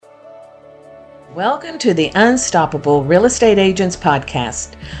Welcome to the Unstoppable Real Estate Agents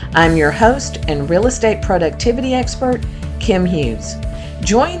Podcast. I'm your host and real estate productivity expert, Kim Hughes.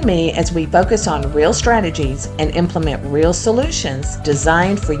 Join me as we focus on real strategies and implement real solutions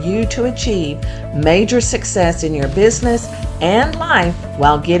designed for you to achieve major success in your business and life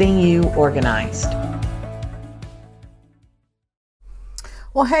while getting you organized.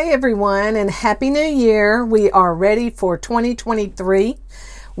 Well, hey everyone, and Happy New Year. We are ready for 2023.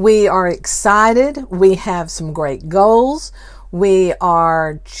 We are excited. We have some great goals. We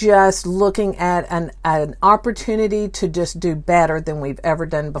are just looking at an opportunity to just do better than we've ever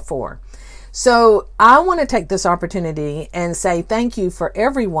done before. So I want to take this opportunity and say thank you for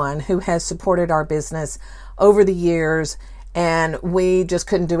everyone who has supported our business over the years. And we just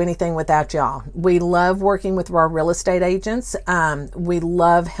couldn't do anything without y'all. We love working with our real estate agents. We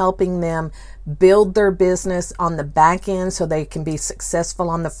love helping them build their business on the back end so they can be successful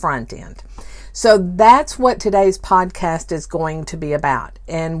on the front end. So that's what today's podcast is going to be about.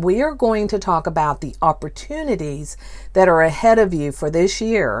 And we are going to talk about the opportunities that are ahead of you for this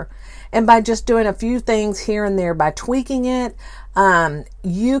year. And by just doing a few things here and there, by tweaking it,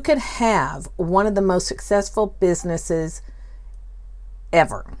 you could have one of the most successful businesses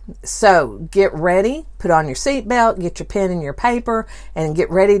ever. So get ready, put on your seatbelt, get your pen and your paper, and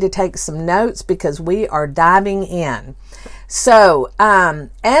get ready to take some notes because we are diving in. So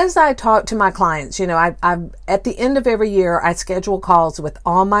as I talk to my clients, I at the end of every year, I schedule calls with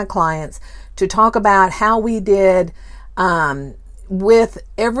all my clients to talk about how we did with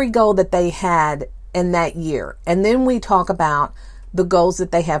every goal that they had in that year. And then we talk about the goals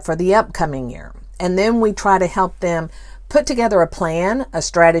that they have for the upcoming year. And then we try to help them put together a plan, a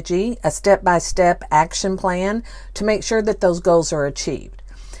strategy, a step-by-step action plan to make sure that those goals are achieved.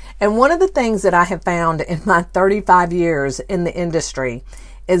 And one of the things that I have found in my 35 years in the industry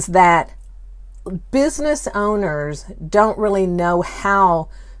is that business owners don't really know how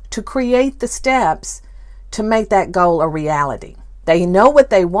to create the steps to make that goal a reality. They know what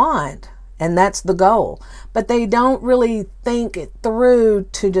they want, and that's the goal, but they don't really think it through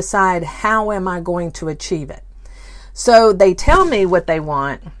to decide how am I going to achieve it. So they tell me what they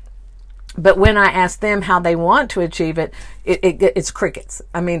want, but when I ask them how they want to achieve it, it's crickets.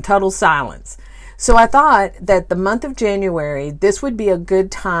 I mean, total silence. So I thought that the month of January, this would be a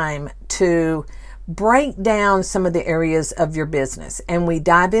good time to break down some of the areas of your business. And we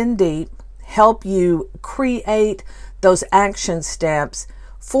dive in deep, help you create those action steps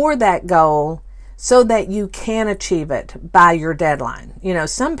for that goal so that you can achieve it by your deadline.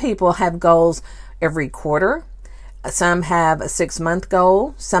 Some people have goals every quarter. Some have a 6-month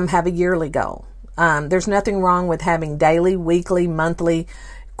goal. Some have a yearly goal. There's nothing wrong with having daily, weekly, monthly,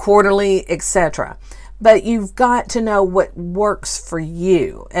 quarterly, etc. But you've got to know what works for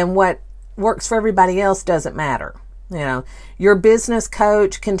you, and what works for everybody else doesn't matter. Your business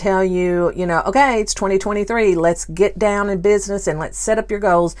coach can tell you, okay, it's 2023. Let's get down in business and let's set up your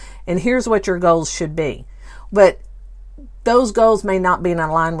goals. And here's what your goals should be. But those goals may not be in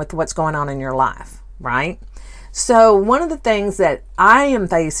line with what's going on in your life, right? So one of the things that I am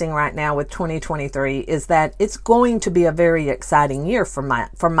facing right now with 2023 is that it's going to be a very exciting year from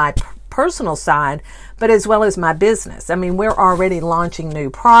my personal side, but as well as my business. I mean, we're already launching new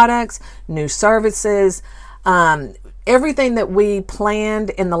products, new services. Everything that we planned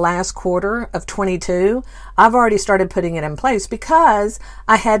in the last quarter of 22, I've already started putting it in place because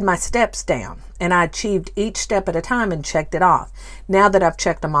I had my steps down and I achieved each step at a time and checked it off. Now that I've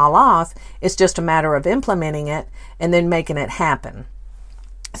checked them all off, it's just a matter of implementing it and then making it happen.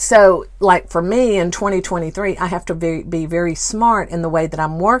 So like for me in 2023, I have to be very smart in the way that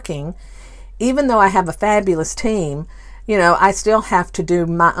I'm working. Even though I have a fabulous team, I still have to do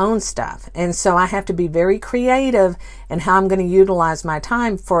my own stuff. And so I have to be very creative in how I'm going to utilize my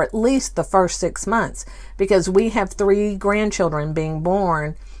time for at least the first 6 months, because we have 3 grandchildren being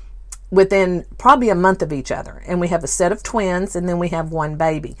born within probably a month of each other. And we have a set of twins, and then we have 1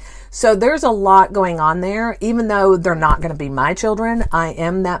 baby. So there's a lot going on there. Even though they're not going to be my children, I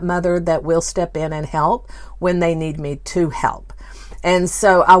am that mother that will step in and help when they need me to help. And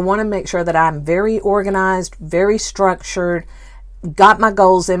so I want to make sure that I'm very organized, very structured, got my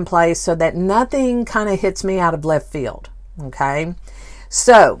goals in place so that nothing kind of hits me out of left field. Okay.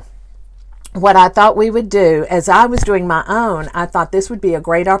 So what I thought we would do, as I was doing my own, I thought this would be a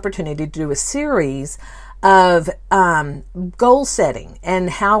great opportunity to do a series of goal setting and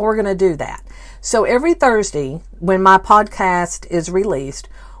how we're going to do that. So every Thursday when my podcast is released,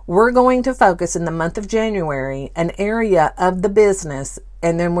 we're going to focus in the month of January an area of the business,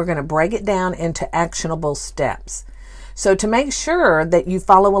 and then we're going to break it down into actionable steps. So to make sure that you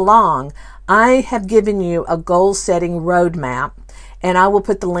follow along, I have given you a goal setting roadmap, and I will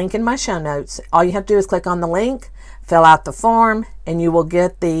put the link in my show notes. All you have to do is click on the link, fill out the form, and you will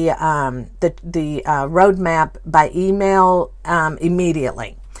get the roadmap by email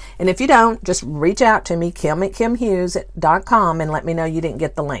immediately. And if you don't, just reach out to me, Kim@KimHughes.com, and let me know you didn't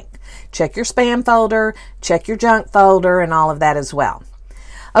get the link. Check your spam folder, check your junk folder, and all of that as well.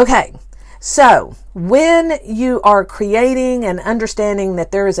 Okay, so when you are creating and understanding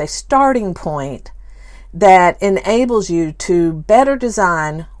that there is a starting point that enables you to better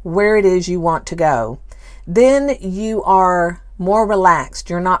design where it is you want to go, then you are more relaxed.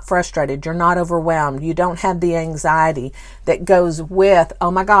 You're not frustrated. You're not overwhelmed. You don't have the anxiety that goes with,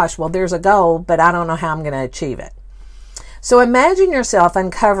 oh my gosh, well, there's a goal, but I don't know how I'm going to achieve it. So imagine yourself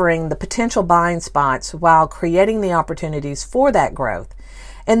uncovering the potential blind spots while creating the opportunities for that growth.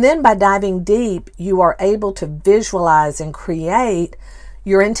 And then by diving deep, you are able to visualize and create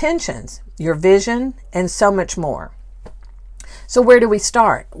your intentions, your vision, and so much more. So where do we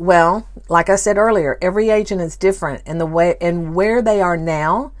start? Well, like I said earlier, every agent is different in the way and where they are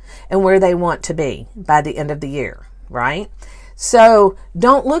now and where they want to be by the end of the year, right? So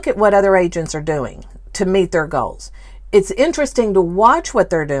don't look at what other agents are doing to meet their goals. It's interesting to watch what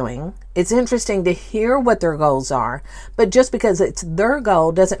they're doing. It's interesting to hear what their goals are, but just because it's their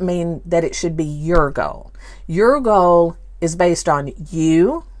goal doesn't mean that it should be your goal. Your goal is based on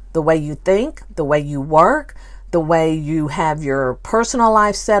you, the way you think, the way you work, the way you have your personal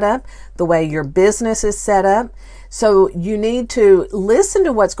life set up, the way your business is set up. So you need to listen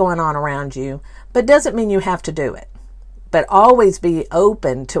to what's going on around you, but doesn't mean you have to do it. But always be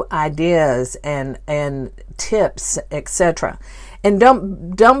open to ideas and tips, etc. And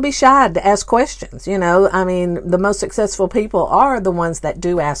don't be shy to ask questions. You know, I mean, the most successful people are the ones that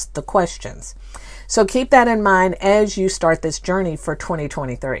do ask the questions. So keep that in mind as you start this journey for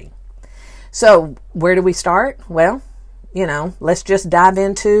 2023. So where do we start? Well, you know, let's just dive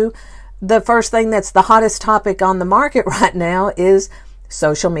into the first thing that's the hottest topic on the market right now is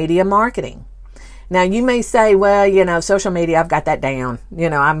social media marketing. Now you may say, well, you know, social media, I've got that down. You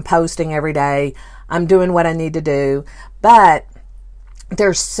know, I'm posting every day. I'm doing what I need to do. But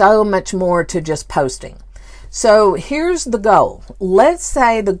there's so much more to just posting. So here's the goal. Let's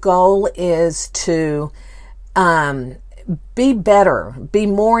say the goal is to be better, be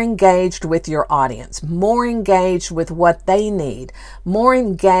more engaged with your audience, more engaged with what they need, more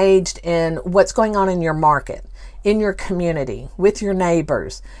engaged in what's going on in your market, in your community, with your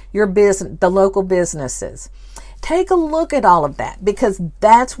neighbors, your business, the local businesses. Take a look at all of that, because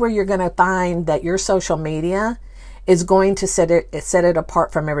that's where you're going to find that your social media is going to set it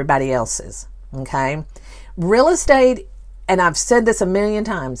apart from everybody else's. Okay. Real estate, and I've said this a million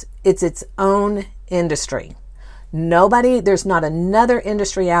times, it's its own industry. There's not another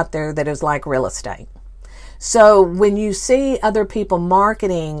industry out there that is like real estate. So when you see other people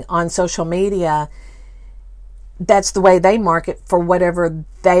marketing on social media, that's the way they market for whatever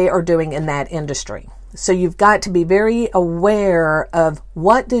they are doing in that industry. So you've got to be very aware of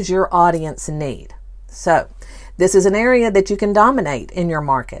what does your audience need. So this is an area that you can dominate in your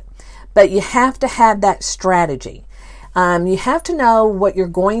market, but you have to have that strategy. You have to know what you're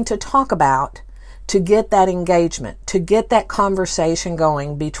going to talk about to get that engagement, to get that conversation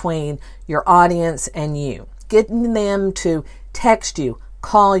going between your audience and you, getting them to text you,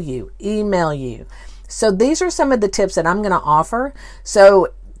 call you, email you. So these are some of the tips that I'm going to offer. So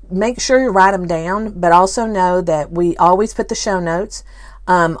make sure you write them down, but also know that we always put the show notes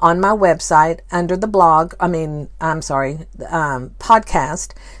on my website under the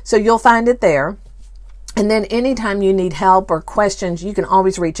podcast. So you'll find it there. And then anytime you need help or questions, you can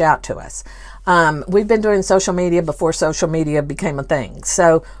always reach out to us. We've been doing social media before social media became a thing.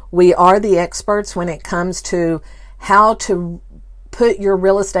 So we are the experts when it comes to how to put your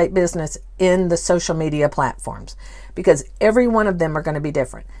real estate business in the social media platforms, because every one of them are going to be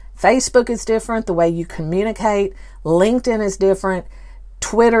different. Facebook is different. The way you communicate. LinkedIn is different.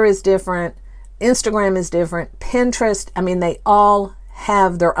 Twitter is different. Instagram is different. Pinterest. I mean, they all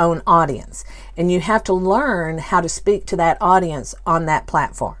have their own audience, and you have to learn how to speak to that audience on that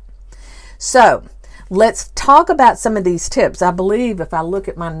platform. So let's talk about some of these tips. I believe if I look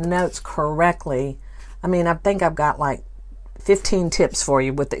at my notes correctly, I think I've got like 15 tips for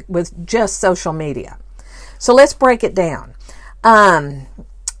you with just social media. So let's break it down.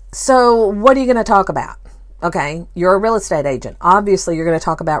 So what are you going to talk about? Okay, you're a real estate agent. Obviously, you're going to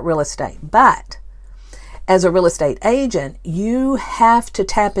talk about real estate, but as a real estate agent, you have to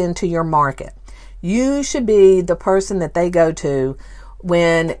tap into your market. You should be the person that they go to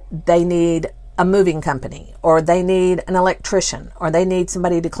when they need a moving company, or they need an electrician, or they need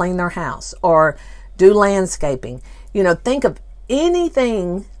somebody to clean their house or do landscaping. Think of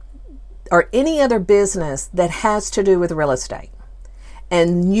anything or any other business that has to do with real estate.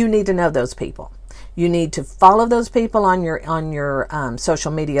 And you need to know those people. You need to follow those people on your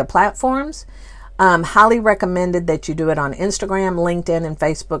social media platforms. Highly recommended that you do it on Instagram, LinkedIn, and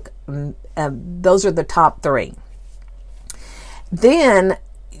Facebook. Those are the top 3. Then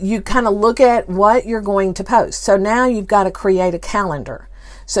you kind of look at what you're going to post. So now you've got to create a calendar.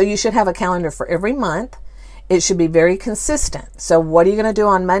 So you should have a calendar for every month. It should be very consistent. So what are you going to do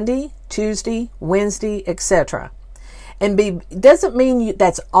on Monday, Tuesday, Wednesday, etc.? And doesn't mean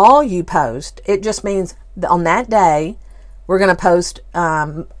that's all you post. It just means on that day, we're going to post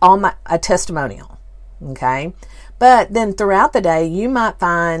a testimonial. Okay. But then throughout the day, you might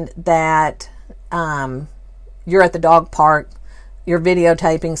find that you're at the dog park, you're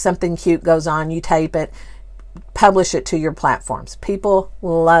videotaping, something cute goes on, you tape it, publish it to your platforms. People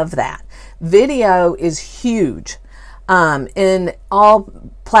love that. Video is huge in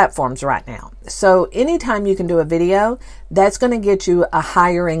all platforms right now. So anytime you can do a video, that's going to get you a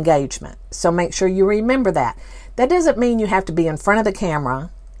higher engagement. So make sure you remember that. That doesn't mean you have to be in front of the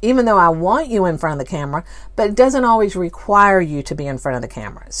camera, even though I want you in front of the camera, but it doesn't always require you to be in front of the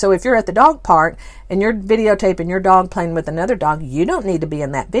camera. So if you're at the dog park and you're videotaping your dog playing with another dog, you don't need to be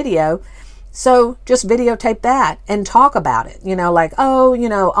in that video. So just videotape that and talk about it.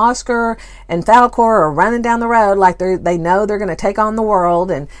 Oscar and Falcor are running down the road like they know they're going to take on the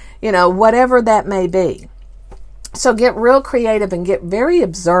world, and, whatever that may be. So get real creative and get very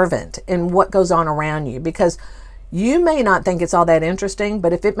observant in what goes on around you, because you may not think it's all that interesting,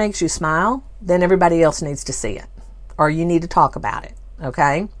 but if it makes you smile, then everybody else needs to see it, or you need to talk about it.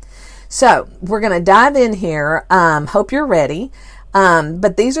 Okay. So we're going to dive in here. Hope you're ready.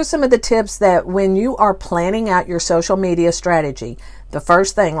 But these are some of the tips that when you are planning out your social media strategy, the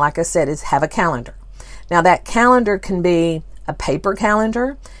first thing, like I said, is have a calendar. Now that calendar can be a paper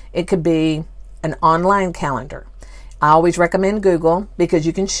calendar. It could be an online calendar. I always recommend Google because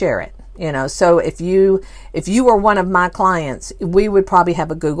you can share it. So if you were one of my clients, we would probably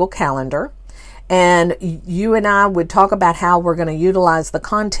have a Google Calendar, and you and I would talk about how we're going to utilize the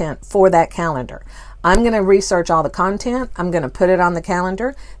content for that calendar. I'm going to research all the content. I'm going to put it on the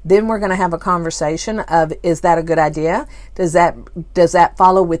calendar. Then we're going to have a conversation of, is that a good idea? Does that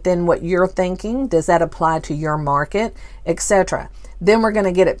follow within what you're thinking? Does that apply to your market, etc.? Then we're going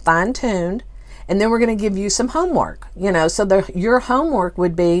to get it fine-tuned, and then we're going to give you some homework. So your homework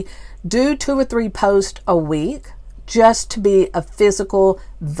would be do 2 or 3 posts a week just to be a physical,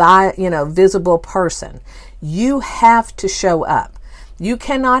 visible person. You have to show up. You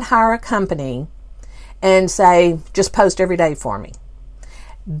cannot hire a company and say, just post every day for me.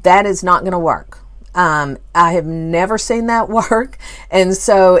 That is not going to work. I have never seen that work. And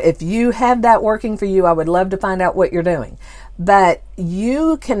so if you have that working for you, I would love to find out what you're doing. But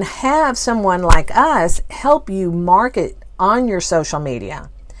you can have someone like us help you market on your social media,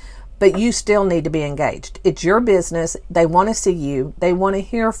 but you still need to be engaged. It's your business. They want to see you. They want to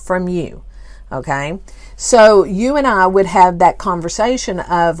hear from you. Okay. So you and I would have that conversation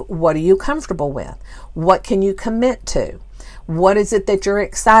of, what are you comfortable with? What can you commit to? What is it that you're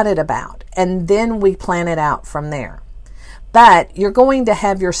excited about? And then we plan it out from there. But you're going to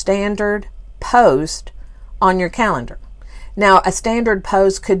have your standard post on your calendar. Now, a standard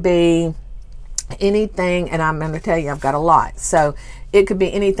post could be anything, and I'm going to tell you, I've got a lot. So it could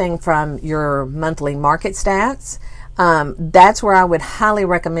be anything from your monthly market stats. That's where I would highly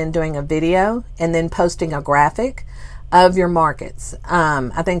recommend doing a video and then posting a graphic of your markets.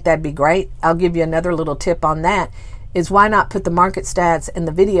 I think that'd be great. I'll give you another little tip on that, is why not put the market stats and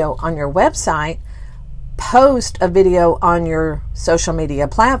the video on your website, post a video on your social media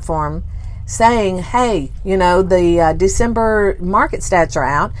platform saying, hey, the December market stats are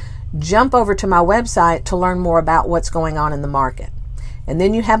out. Jump over to my website to learn more about what's going on in the market. And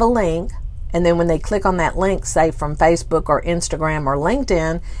then you have a link. And then when they click on that link, say from Facebook or Instagram or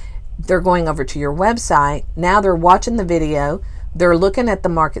LinkedIn, they're going over to your website. Now they're watching the video. They're looking at the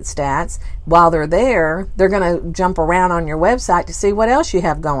market stats. While they're there, they're going to jump around on your website to see what else you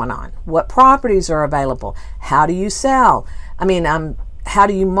have going on. What properties are available? How do you sell? How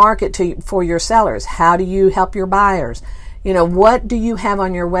do you market for your sellers? How do you help your buyers? What do you have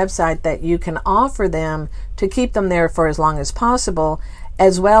on your website that you can offer them to keep them there for as long as possible,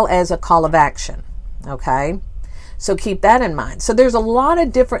 as well as a call of action. Okay. So keep that in mind. So there's a lot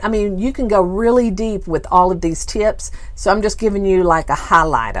of different, you can go really deep with all of these tips. So I'm just giving you like a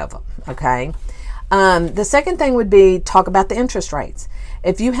highlight of them. Okay. The second thing would be talk about the interest rates.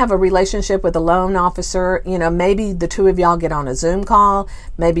 If you have a relationship with a loan officer, maybe the two of y'all get on a Zoom call.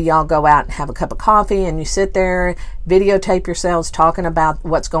 Maybe y'all go out and have a cup of coffee and you sit there, videotape yourselves talking about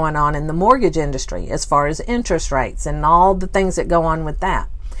what's going on in the mortgage industry as far as interest rates and all the things that go on with that,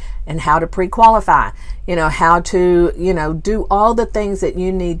 and how to pre-qualify, how to, do all the things that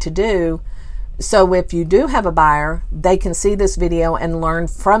you need to do. So if you do have a buyer, they can see this video and learn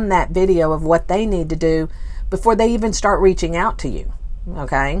from that video of what they need to do before they even start reaching out to you.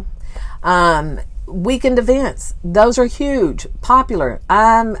 Okay. Weekend events. Those are huge, popular.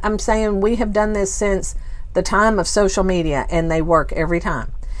 I'm saying we have done this since the time of social media and they work every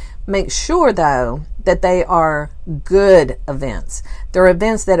time. Make sure though that they are good events. They're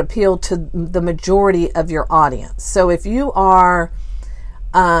events that appeal to the majority of your audience. So if you are,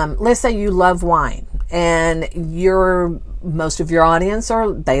 let's say you love wine and most of your audience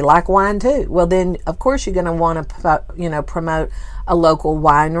they like wine too. Well, then of course you're going to want to, promote a local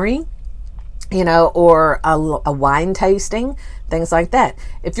winery, or a wine tasting, things like that.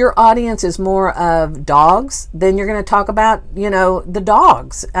 If your audience is more of dogs, then you're going to talk about, the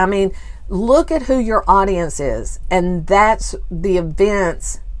dogs. I mean, look at who your audience is, and that's the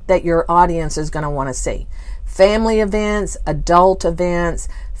events that your audience is going to want to see. Family events, adult events,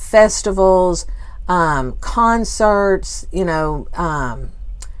 festivals, concerts,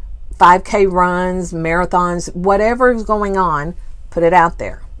 5K runs, marathons, whatever is going on, put it out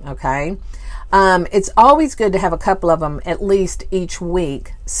there. Okay. It's always good to have a couple of them at least each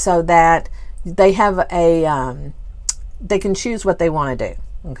week so that they have they can choose what they want to do.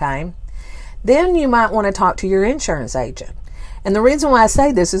 Okay. Then you might want to talk to your insurance agent. And the reason why I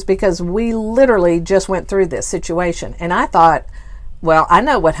say this is because we literally just went through this situation and I thought, well, I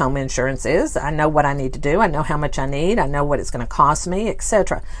know what home insurance is. I know what I need to do. I know how much I need. I know what it's going to cost me,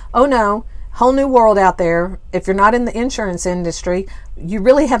 etc. Oh no, whole new world out there. If you're not in the insurance industry, you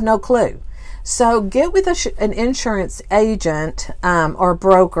really have no clue. So get with an insurance agent or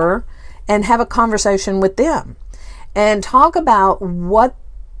broker and have a conversation with them and talk about what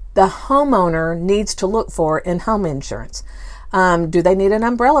the homeowner needs to look for in home insurance. Do they need an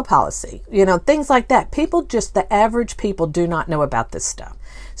umbrella policy? Things like that. The average people do not know about this stuff.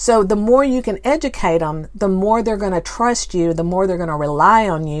 So the more you can educate them, the more they're going to trust you, the more they're going to rely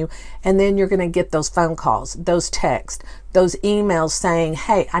on you. And then you're going to get those phone calls, those texts, those emails saying,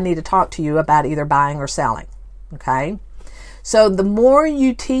 hey, I need to talk to you about either buying or selling. Okay. So the more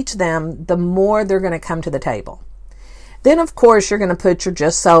you teach them, the more they're going to come to the table. Then of course you're going to put your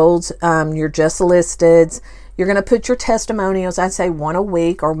just solds, your just listeds. You're going to put your testimonials, I'd say 1 a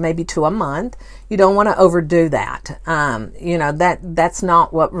week or maybe 2 a month. You don't want to overdo that. That's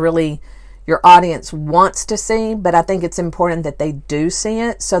not what really your audience wants to see, but I think it's important that they do see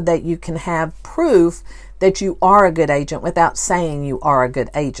it so that you can have proof that you are a good agent without saying you are a good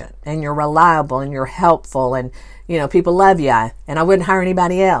agent and you're reliable and you're helpful and, people love you and I wouldn't hire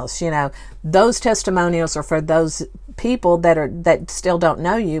anybody else. Those testimonials are for those people that still don't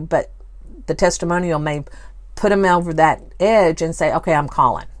know you, but the testimonial may put them over that edge and say, okay, I'm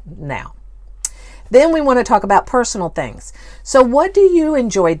calling now. Then we want to talk about personal things. So what do you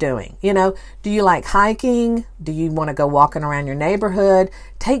enjoy doing? Do you like hiking? Do you want to go walking around your neighborhood?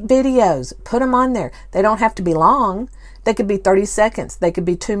 Take videos, put them on there. They don't have to be long. They could be 30 seconds. They could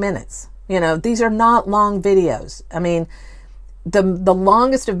be 2 minutes. These are not long videos. I mean, the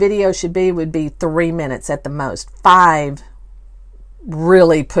longest a video would be 3 minutes at the most, 5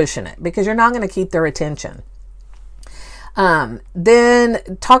 really pushing it because you're not going to keep their attention.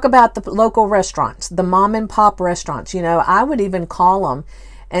 Then talk about the local restaurants, the mom and pop restaurants. I would even call them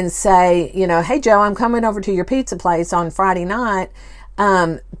and say, hey Joe, I'm coming over to your pizza place on Friday night.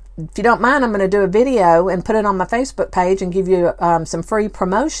 If you don't mind, I'm going to do a video and put it on my Facebook page and give you some free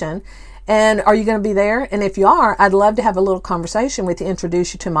promotion. And are you going to be there? And if you are, I'd love to have a little conversation with you,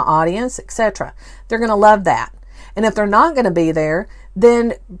 introduce you to my audience, etc. They're going to love that. And if they're not going to be there,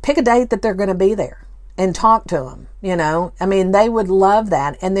 then pick a date that they're going to be there and talk to them. They would love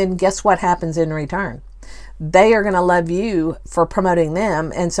that. And then guess what happens in return? They are going to love you for promoting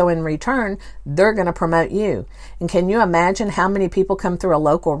them. And so in return, they're going to promote you. And can you imagine how many people come through a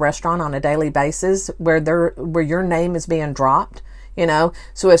local restaurant on a daily basis where your name is being dropped?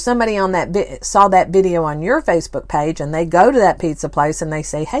 So if somebody on that saw that video on your Facebook page and they go to that pizza place and they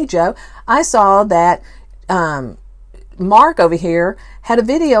say, hey Joe, I saw that, Mark over here had a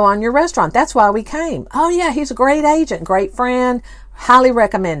video on your restaurant. That's why we came. Oh yeah, he's a great agent, great friend, highly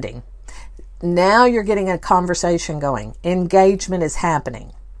recommending. Now you're getting a conversation going. Engagement is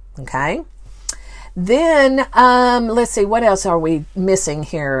happening. Okay. Then, let's see, what else are we missing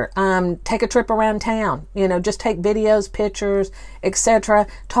here? Take a trip around town. Just take videos, pictures, etc.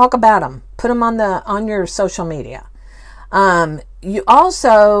 Talk about them. Put them on your social media.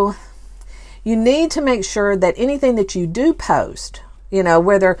 You need to make sure that anything that you do post,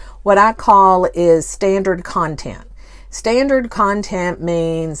 whether what I call is standard content. Standard content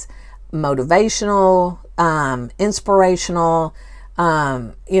means motivational, inspirational,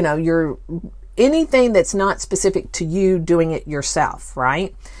 anything that's not specific to you doing it yourself,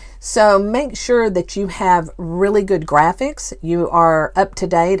 right? So make sure that you have really good graphics. You are up to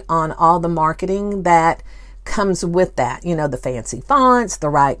date on all the marketing that comes with that. The fancy fonts, the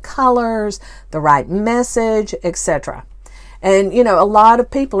right colors, the right message, etc. And, a lot of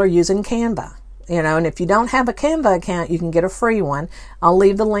people are using Canva. And if you don't have a Canva account, you can get a free one. I'll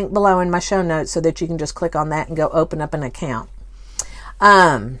leave the link below in my show notes so that you can just click on that and go open up an account.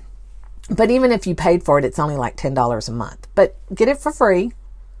 But even if you paid for it, it's only like $10 a month. But get it for free,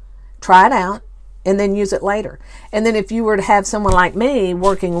 try it out, and then use it later. And then if you were to have someone like me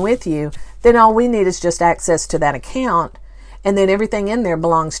working with you, then all we need is just access to that account, and then everything in there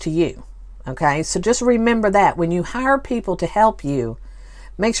belongs to you. Okay? So just remember that when you hire people to help you,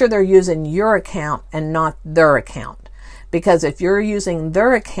 make sure they're using your account and not their account. Because if you're using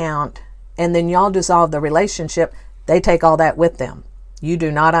their account and then y'all dissolve the relationship, they take all that with them. You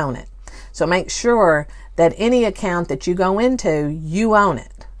do not own it. So make sure that any account that you go into, you own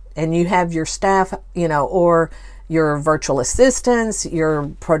it. And you have your staff, or your virtual assistants,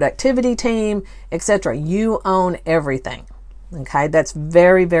 your productivity team, etc. You own everything. Okay, that's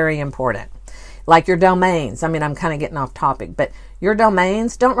very, very important. Like your domains. I'm kind of getting off topic, but your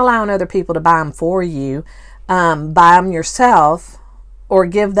domains, don't rely on other people to buy them for you. Buy them yourself, or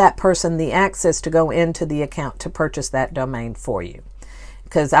give that person the access to go into the account to purchase that domain for you.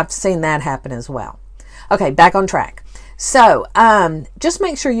 Because I've seen that happen as well. Okay, back on track. So just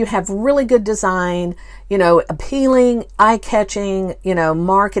make sure you have really good design, appealing, eye-catching,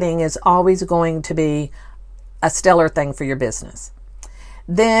 marketing is always going to be a stellar thing for your business.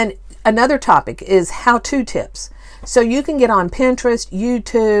 Then another topic is how-to tips. So you can get on Pinterest,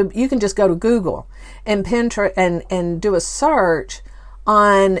 YouTube, you can just go to Google and Pinterest and do a search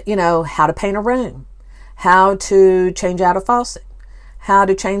on, how to paint a room, how to change out a faucet, how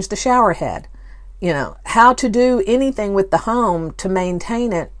to change the shower head, how to do anything with the home to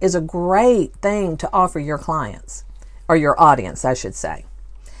maintain it is a great thing to offer your clients, or your audience, I should say.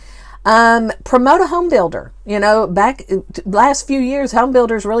 Promote a home builder. Back last few years, home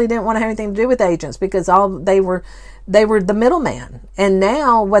builders really didn't want to have anything to do with agents because they were the middleman. And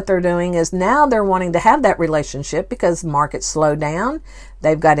now what they're doing is now they're wanting to have that relationship because markets slow down.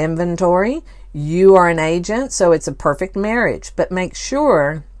 They've got inventory. You are an agent, so it's a perfect marriage. But make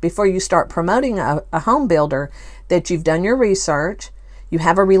sure before you start promoting a home builder that you've done your research, you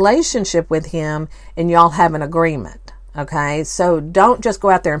have a relationship with him, and y'all have an agreement. Okay, so don't just go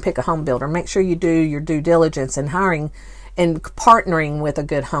out there and pick a home builder. Make sure you do your due diligence in hiring and partnering with a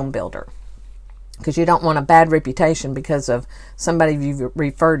good home builder, because you don't want a bad reputation because of somebody you've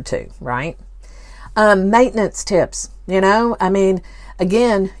referred to, right? Maintenance tips.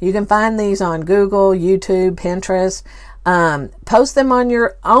 Again, you can find these on Google, YouTube, Pinterest. Post them on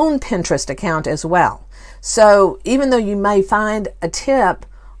your own Pinterest account as well. So even though you may find a tip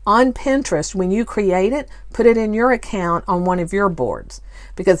on Pinterest, when you create it, put it in your account on one of your boards,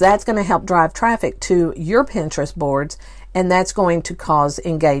 because that's going to help drive traffic to your Pinterest boards, and that's going to cause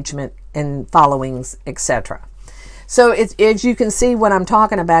engagement and followings, etc. So as you can see, what I'm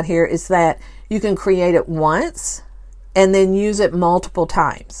talking about here is that you can create it once and then use it multiple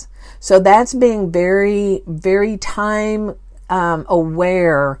times. So that's being very, very time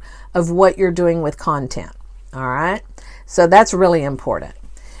aware of what you're doing with content. All right. So that's really important.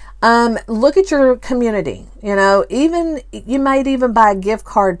 Look at your community. Even you might even buy a gift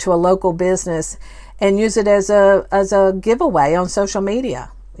card to a local business and use it as a giveaway on social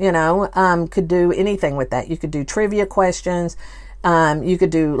media. Could do anything with that. You could do trivia questions. You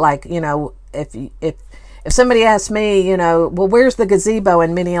could do if somebody asked me, well, where's the gazebo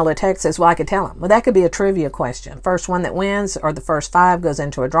in Mineola, Texas? Well, I could tell them. Well, that could be a trivia question. First one that wins, or the first 5 goes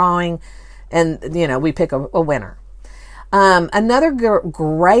into a drawing, and we pick a winner. Another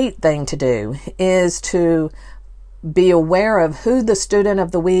great thing to do is to be aware of who the student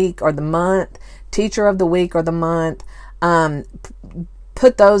of the week or the month, teacher of the week or the month.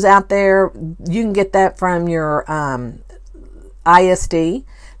 Put those out there. You can get that from your ISD.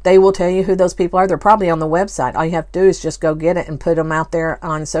 They will tell you who those people are. They're probably on the website. All you have to do is just go get it and put them out there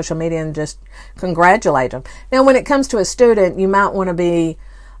on social media and just congratulate them. Now, when it comes to a student, you might want to be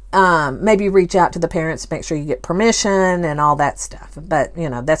maybe reach out to the parents, make sure you get permission and all that stuff. But,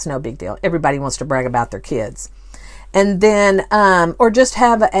 that's no big deal. Everybody wants to brag about their kids. And then, or just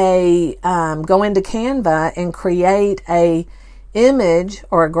have go into Canva and create a image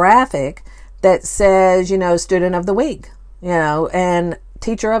or a graphic that says, student of the week, and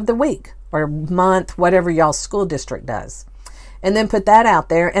teacher of the week or month, whatever y'all's school district does. And then put that out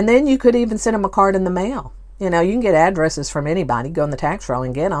there. And then you could even send them a card in the mail. You can get addresses from anybody, go in the tax roll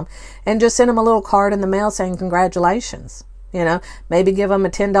and get them, and just send them a little card in the mail saying congratulations. Maybe give them a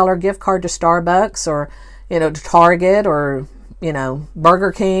 $10 gift card to Starbucks or, to Target or,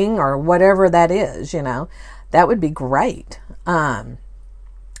 Burger King or whatever that is, that would be great.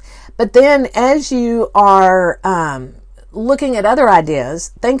 But then as you are looking at other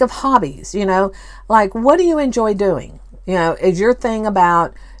ideas, think of hobbies, like what do you enjoy doing? Is your thing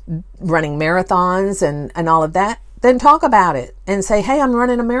about running marathons and all of that? Then talk about it and say, hey, I'm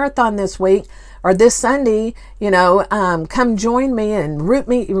running a marathon this week or this Sunday, come join me and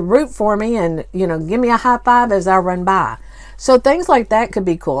root for me and, give me a high five as I run by. So things like that could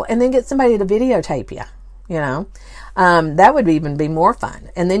be cool. And then get somebody to videotape you, that would even be more fun.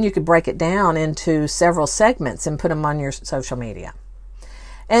 And then you could break it down into several segments and put them on your social media.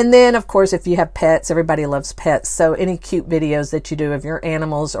 And then, of course, if you have pets, everybody loves pets. So any cute videos that you do of your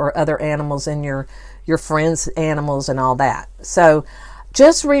animals or other animals and your friends' animals and all that. So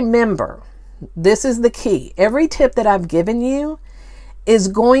just remember, this is the key. Every tip that I've given you is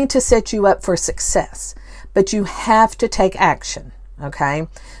going to set you up for success, but you have to take action. Okay.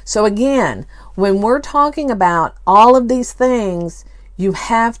 So again, when we're talking about all of these things, you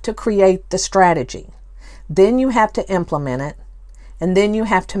have to create the strategy. Then you have to implement it. And then you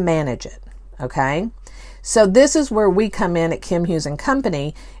have to manage it. Okay. So this is where we come in at Kim Hughes and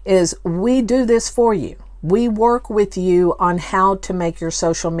Company, is we do this for you. We work with you on how to make your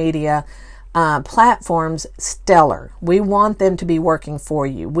social media platforms stellar. We want them to be working for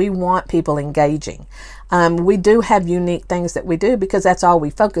you. We want people engaging. We do have unique things that we do because that's all we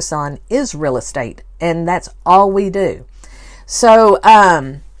focus on is real estate, and that's all we do. So,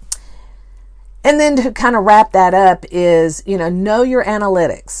 and then to kind of wrap that up is, know your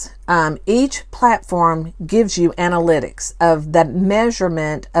analytics. Each platform gives you analytics of the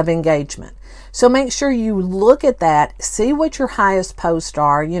measurement of engagement. So make sure you look at that, see what your highest posts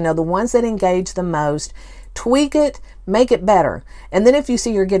are, the ones that engage the most, tweak it, make it better. And then if you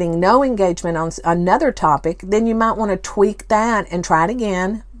see you're getting no engagement on another topic, then you might want to tweak that and try it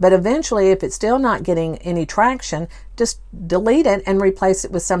again. But eventually, if it's still not getting any traction, just delete it and replace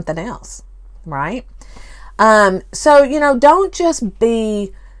it with something else. Right? So, don't just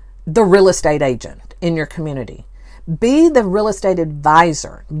be the real estate agent in your community. Be the real estate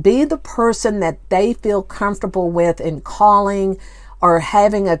advisor. Be the person that they feel comfortable with in calling or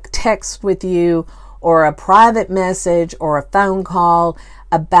having a text with you or a private message or a phone call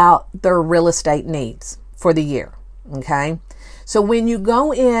about their real estate needs for the year. Okay? So when you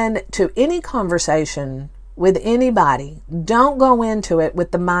go in to any conversation with anybody, don't go into it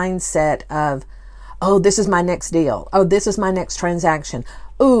with the mindset of, oh, this is my next deal. Oh, this is my next transaction.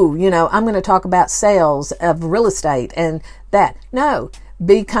 Ooh, I'm going to talk about sales of real estate and that. No,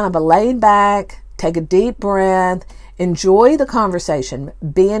 be kind of a laid back, take a deep breath, enjoy the conversation,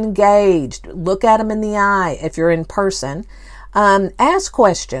 be engaged, look at them in the eye if you're in person, ask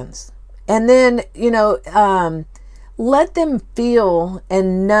questions, and then, let them feel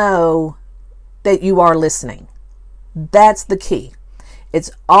and know that you are listening. That's the key. It's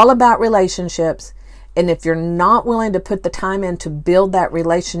all about relationships. And if you're not willing to put the time in to build that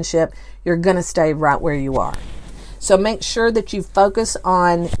relationship, you're going to stay right where you are. So make sure that you focus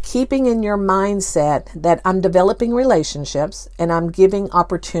on keeping in your mindset that I'm developing relationships and I'm giving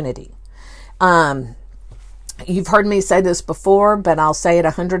opportunity. You've heard me say this before, but I'll say it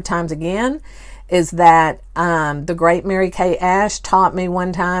 100 times again, is that the great Mary Kay Ash taught me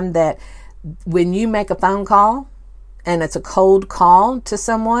one time that when you make a phone call and it's a cold call to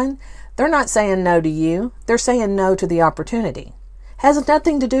someone, they're not saying no to you. They're saying no to the opportunity. Has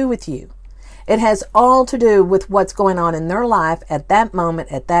nothing to do with you. It has all to do with what's going on in their life at that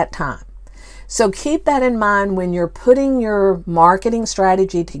moment, at that time. So keep that in mind when you're putting your marketing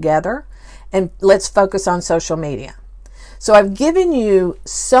strategy together, and let's focus on social media. So I've given you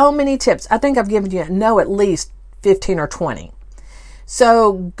so many tips. I think I've given you, at least 15 or 20.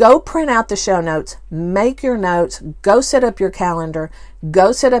 So go print out the show notes, make your notes, go set up your calendar,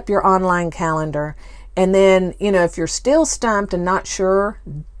 go set up your online calendar. And then, if you're still stumped and not sure,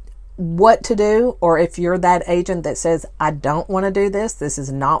 what to do, or if you're that agent that says, I don't want to do this, this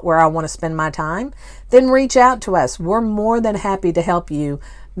is not where I want to spend my time, then reach out to us. We're more than happy to help you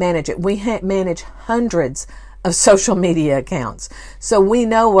manage it. We manage hundreds of social media accounts, so we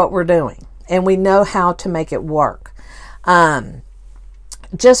know what we're doing and we know how to make it work.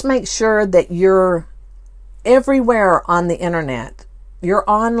 Just make sure that you're everywhere on the internet. Your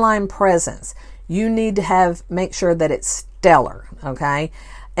online presence, you need to make sure that it's stellar, okay?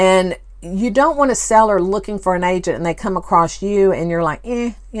 And you don't want a seller looking for an agent and they come across you and you're like,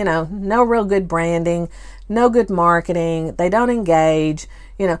 no real good branding, no good marketing, they don't engage.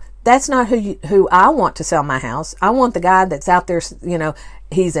 That's not who I want to sell my house. I want the guy that's out there,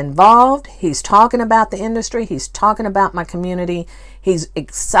 he's involved, he's talking about the industry, he's talking about my community, he's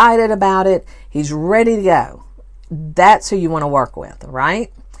excited about it, he's ready to go. That's who you want to work with,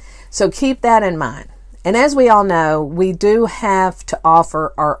 right? So keep that in mind. And as we all know, we do have to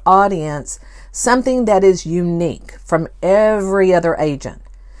offer our audience something that is unique from every other agent.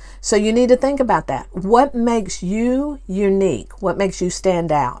 So you need to think about that. What makes you unique? What makes you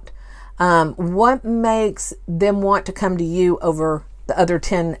stand out? What makes them want to come to you over the other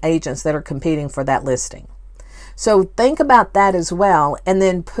 10 agents that are competing for that listing? So think about that as well, and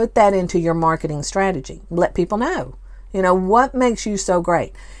then put that into your marketing strategy. Let people know, what makes you so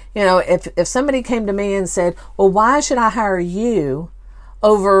great. If somebody came to me and said, well, why should I hire you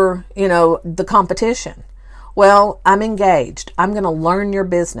over, the competition? Well, I'm engaged. I'm going to learn your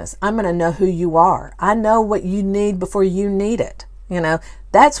business. I'm going to know who you are. I know what you need before you need it.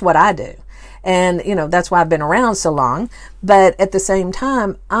 That's what I do. And, that's why I've been around so long. But at the same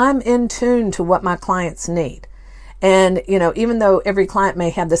time, I'm in tune to what my clients need. And, even though every client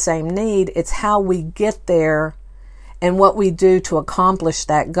may have the same need, it's how we get there and what we do to accomplish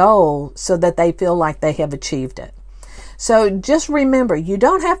that goal so that they feel like they have achieved it. So just remember, you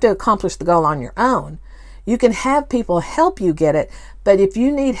don't have to accomplish the goal on your own. You can have people help you get it, but if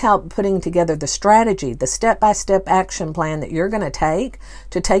you need help putting together the strategy, the step-by-step action plan that you're going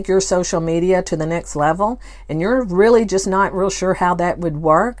to take your social media to the next level, and you're really just not real sure how that would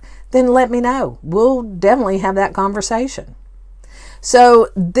work, then let me know. We'll definitely have that conversation. So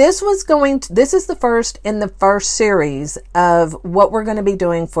this is the first in the first series of what we're going to be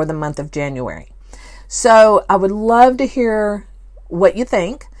doing for the month of January. So I would love to hear what you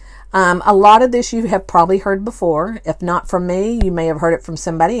think. A lot of this you have probably heard before. If not from me, you may have heard it from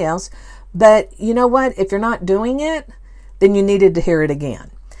somebody else. But you know what? If you're not doing it, then you needed to hear it again.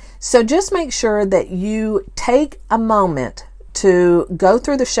 So just make sure that you take a moment to go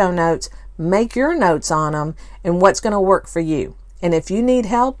through the show notes, make your notes on them, and what's going to work for you. And if you need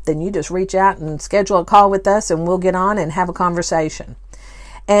help, then you just reach out and schedule a call with us and we'll get on and have a conversation.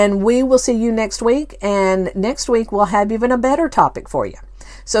 And we will see you next week. And next week we'll have even a better topic for you.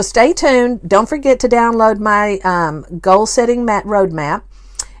 So stay tuned. Don't forget to download my goal setting roadmap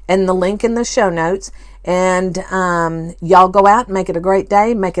and the link in the show notes. And y'all go out and make it a great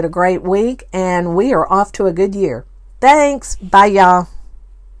day, make it a great week. And we are off to a good year. Thanks. Bye, y'all.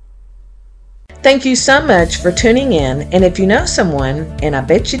 Thank you so much for tuning in, and if you know someone, and I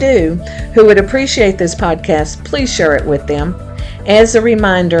bet you do, who would appreciate this podcast, please share it with them. As a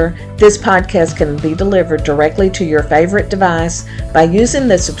reminder, this podcast can be delivered directly to your favorite device by using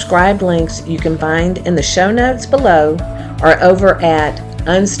the subscribe links you can find in the show notes below or over at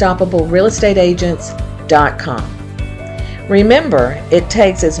unstoppablerealestateagents.com. Remember, it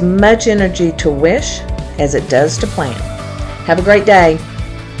takes as much energy to wish as it does to plan. Have a great day.